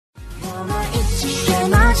起学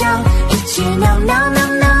猫叫，一起喵喵喵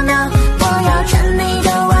喵喵。我要穿你的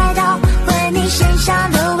外套，为你写下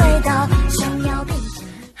的味道，想要变成。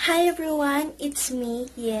Hi everyone, it's me.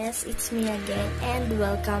 Yes, it's me again, and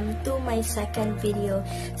welcome to my second video.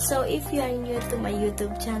 So if you are new to my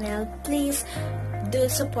YouTube channel, please do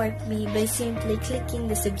support me by simply clicking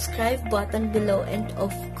the subscribe button below and of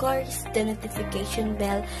course the notification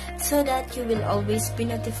bell so that you will always be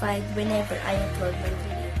notified whenever I upload my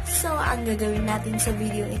video. So ang gagawin natin sa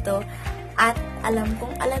video ito, at alam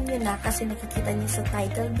kong alam nyo na kasi nakikita nyo sa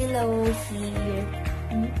title below here.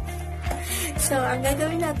 So ang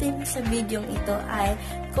gagawin natin sa video ito ay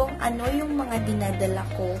kung ano yung mga dinadala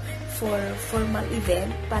ko for formal event,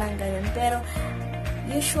 parang ganun. Pero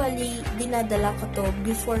usually, dinadala ko to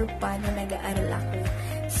before pa na nag-aaral ako.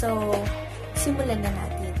 So, simulan na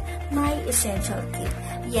natin. My essential kit.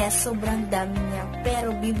 Yes, sobrang dami niya.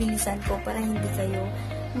 Pero, bibilisan ko para hindi kayo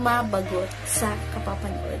mabagot sa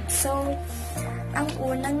kapapanood. So, ang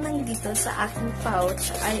unang nandito sa aking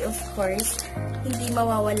pouch ay, of course, hindi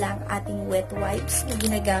mawawala ang ating wet wipes na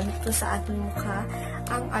ginagamit ko sa aking mukha,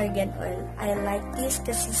 ang argan oil. I like this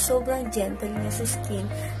kasi sobrang gentle niya sa skin,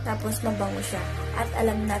 tapos mabango siya. At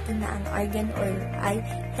alam natin na ang argan oil ay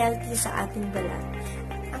healthy sa ating balat.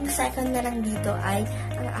 Ang second na lang dito ay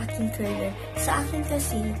ang aking curler. Sa akin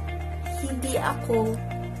kasi, hindi ako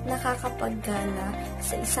nakakapaggala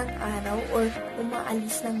sa isang araw or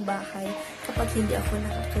umaalis ng bahay kapag hindi ako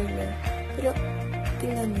naka-curler. Pero,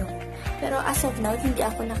 tingnan nyo. Pero as of now, hindi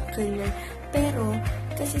ako naka-curler. Pero,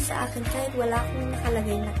 kasi sa akin, kahit wala akong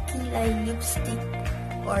nakalagay na kilay, lipstick,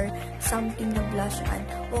 or something na blush on,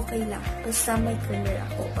 okay lang. Basta may curler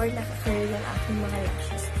ako or naka-curler yung aking mga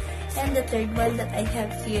lashes. And the third one that I have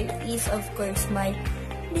here is, of course, my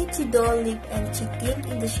Litchi Doll Lip and Cheek Tint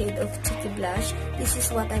in the shade of Cheeky Blush. This is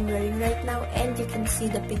what I'm wearing right now and you can see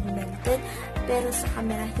the pigmented. Pero sa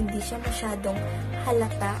camera, hindi siya masyadong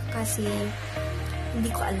halata kasi hindi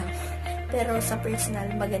ko alam. Pero sa personal,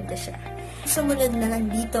 maganda siya. Sumunod na lang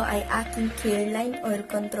dito ay aking Careline Oil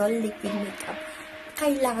Control Liquid Makeup.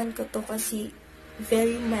 Kailangan ko to kasi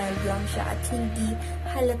very mild lang siya at hindi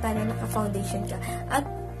halata na naka-foundation ka. At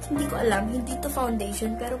hindi ko alam, hindi to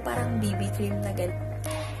foundation pero parang BB cream na ganun.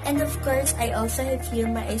 And of course, I also have here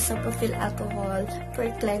my isopropyl alcohol for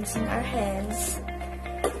cleansing our hands.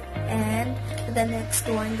 And the next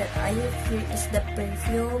one that I have here is the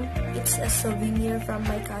perfume. It's a souvenir from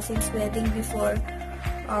my cousin's wedding before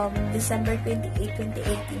December 28,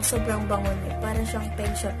 2018. Sobrang bango niya. Parang siyang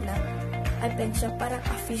pen shop na. Ay, pen shop. Parang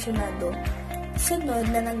aficionado. Sunod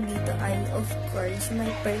na lang dito ay, of course, my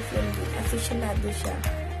perfume din. Aficionado siya.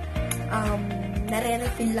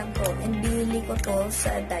 Nare-refill lang ko. And binili ko to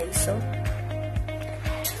sa Daiso.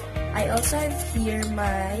 I also have here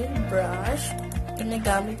my brush.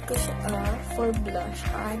 Ginagamit ko siya for blush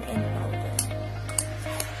on and powder.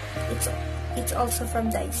 It's also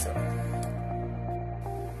from Daiso.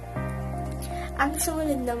 Ang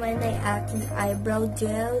sumunod naman ay aking eyebrow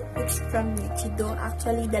gel. It's from Nichido.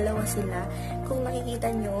 Actually, dalawa sila. Kung makikita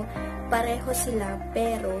nyo, pareho sila.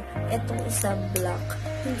 Pero, etong isa black.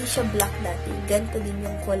 Hindi siya black dati. Ganito din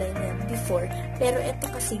yung kulay niya before. Pero eto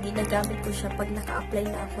kasi, ginagamit ko siya pag naka-apply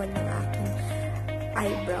na ako ng aking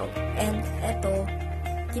eyebrow. And eto,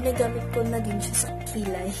 ginagamit ko na din siya sa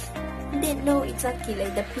kilay. Hindi, no, it's not kilay.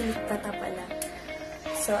 The pilik pata pala.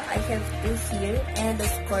 So, I have two here. And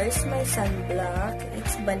of course, my sunblock.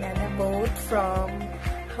 It's Banana Boat from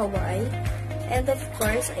Hawaii. And of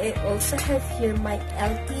course, I also have here my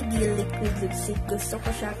LTD liquid lipstick. Gusto ko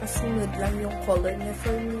siya kasi nude lang yung color niya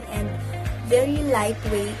for me. And very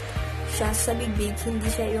lightweight siya sa bibig. Hindi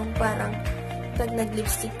siya yung parang pag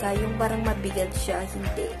nag-lipstick ka, yung parang mabigat siya.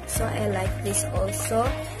 Hindi. So, I like this also.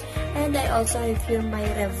 And I also have here my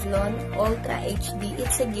Revlon Ultra HD.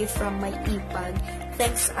 It's a gift from my ipag.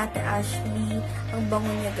 Thanks, Ate Ashley. Ang bango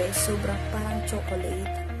niya, guys. Sobrang parang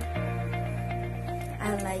chocolate. I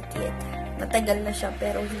like it. Matagal na siya,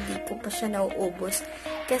 pero hindi ko pa siya nauubos.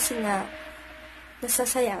 Kasi nga,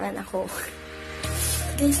 nasasayangan ako.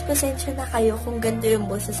 Guys, pasensya na kayo kung ganda yung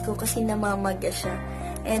boses ko kasi namamaga siya.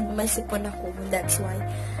 And may sipon ako. That's why.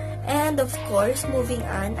 And of course, moving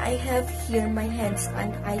on, I have here my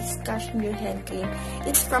hands-on Ice Cashmere Hand Cream.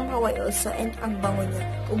 It's from Hawaii also, and ang bango niya.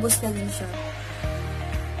 Ubos na din siya.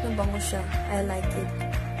 Nabango siya. I like it.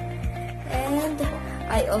 And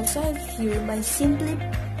I also have here my Simply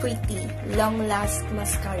Pretty Long Last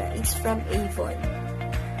Mascara. It's from Avon.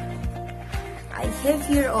 I have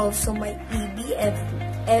here also my EB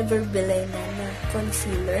Ever Belena na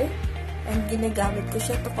concealer. And ginagamit ko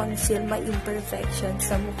siya to conceal my imperfections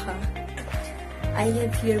sa mukha. I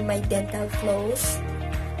have here my dental floss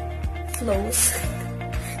floss.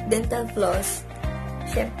 Dental floss.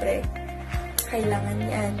 Syempre, kailangan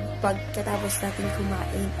yan pagkatapos natin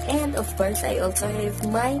kumain. And of course, I also have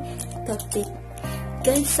my toothpick.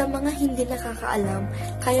 Guys, sa mga hindi nakakaalam,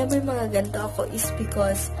 kaya may mga ganito ako is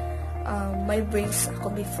because may brace ako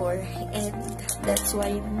before. And that's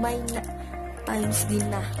why may times din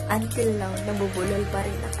na until now, nabubulol pa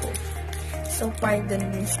rin ako. So, pardon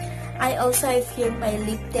me. I also have here my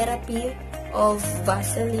lip therapy of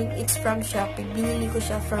Vaseline. It's from Shopee. Binili ko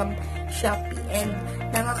siya from Shopee. And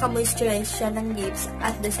nakaka-moisturize siya ng lips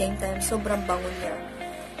at the same time, sobrang bango niya.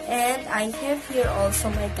 And I have here also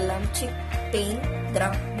my Glam Cheek Paint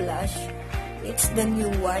Drunk Blush. It's the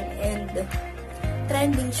new one and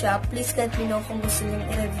trending siya. Please let me know kung gusto nyo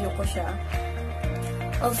i-review ko siya.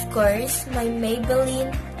 Of course, my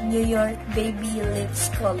Maybelline New York Baby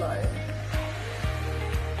Lips Color.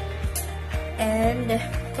 And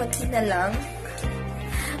konti na lang.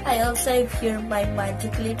 I also have here my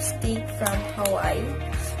Magic Lipstick from Hawaii.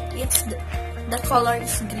 It's the color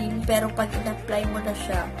is green, pero pag in-apply mo na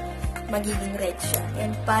siya, magiging red siya.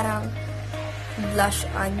 And parang blush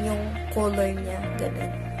on yung color niya.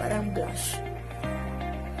 Ganun. Parang blush.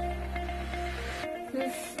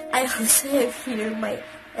 I also have here my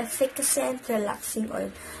Efficacy and Relaxing Oil.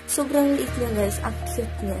 Sobrang liit niya, guys. Ang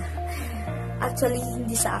cute niya. Actually,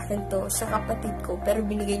 hindi sa akin to. Sa kapatid ko. Pero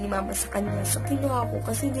binigay ni mama sa kanya. So, kinuha ko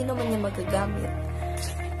kasi hindi naman niya magagamit.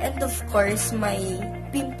 And of course, my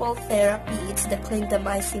pimple therapy. It's the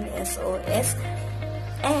Clindamycin SOS.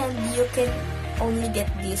 And you can only get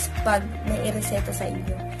this pag nai-reseta sa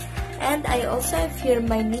inyo. And I also have here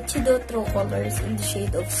my Nichido True Colors in the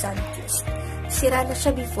shade of Sunkissed. Sira na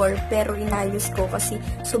siya before, pero inayos ko kasi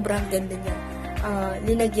sobrang ganda niya.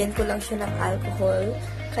 Linagyan ko lang siya ng alcohol.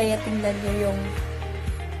 Kaya tingnan nyo yung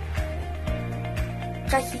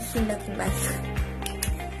kahihinat na.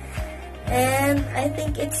 And I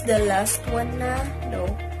think it's the last one na. No.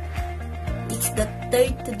 It's the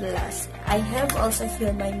third to the last. I have also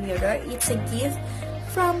here my mirror. It's a gift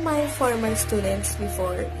from my former students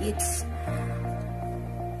before. It's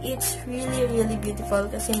really, really beautiful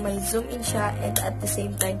kasi may zoom in siya and at the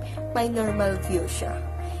same time, may normal view siya.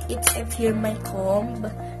 It's here my comb.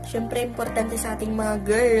 Siyempre, importante sa ating mga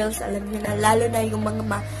girls. Alam niyo na, lalo na yung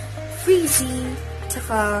mga frizzy,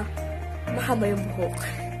 tsaka mahaba yung buhok.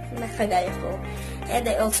 Nakagaya ko. And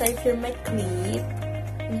I also have here my clip.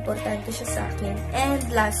 Importante siya sa akin. And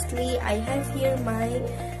lastly, I have here my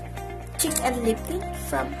cheek and lip tint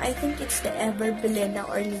from, I think it's the Ever Belena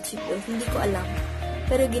or Nichido. Hindi ko alam.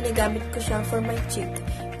 Pero ginagamit ko siya for my cheek.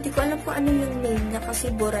 Hindi ko alam kung ano yung name niya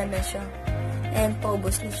kasi bura na siya. And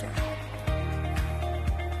paubos na siya.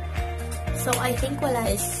 So, I think wala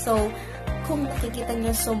is. So, kung nakikita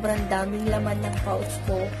niyo, sobrang daming laman ng pouch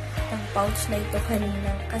ko. Ang pouch na ito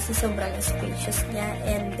kanina. Kasi sobrang spacious niya.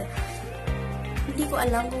 And, hindi ko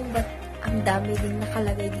alam kung ba't ang dami din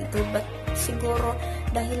nakalagay dito. But, siguro,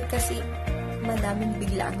 dahil kasi madaming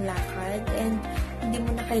bigla ang lakad. And, hindi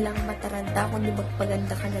mo na kailangang mataranta. Kung di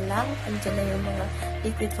magpaganda ka na lang, andyan na yung mga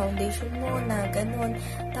liquid foundation mo na ganun.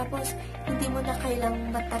 Tapos, hindi mo na kailangang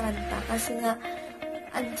mataranta kasi nga,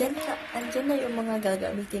 andyan na yung mga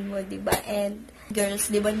gagamitin mo, diba? And,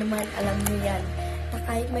 girls, diba naman, alam nyo yan, na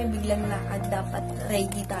kahit may biglang lakad, dapat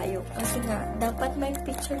ready tayo. Kasi nga, dapat may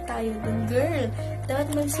picture tayo dun, girl. Dapat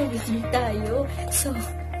may souvenir tayo. So,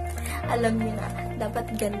 alam nyo na, dapat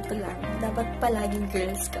ganito lang. Dapat palaging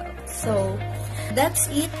girl scout. So,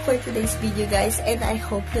 that's it for today's video, guys. And I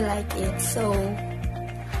hope you like it. So,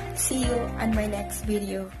 see you on my next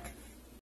video.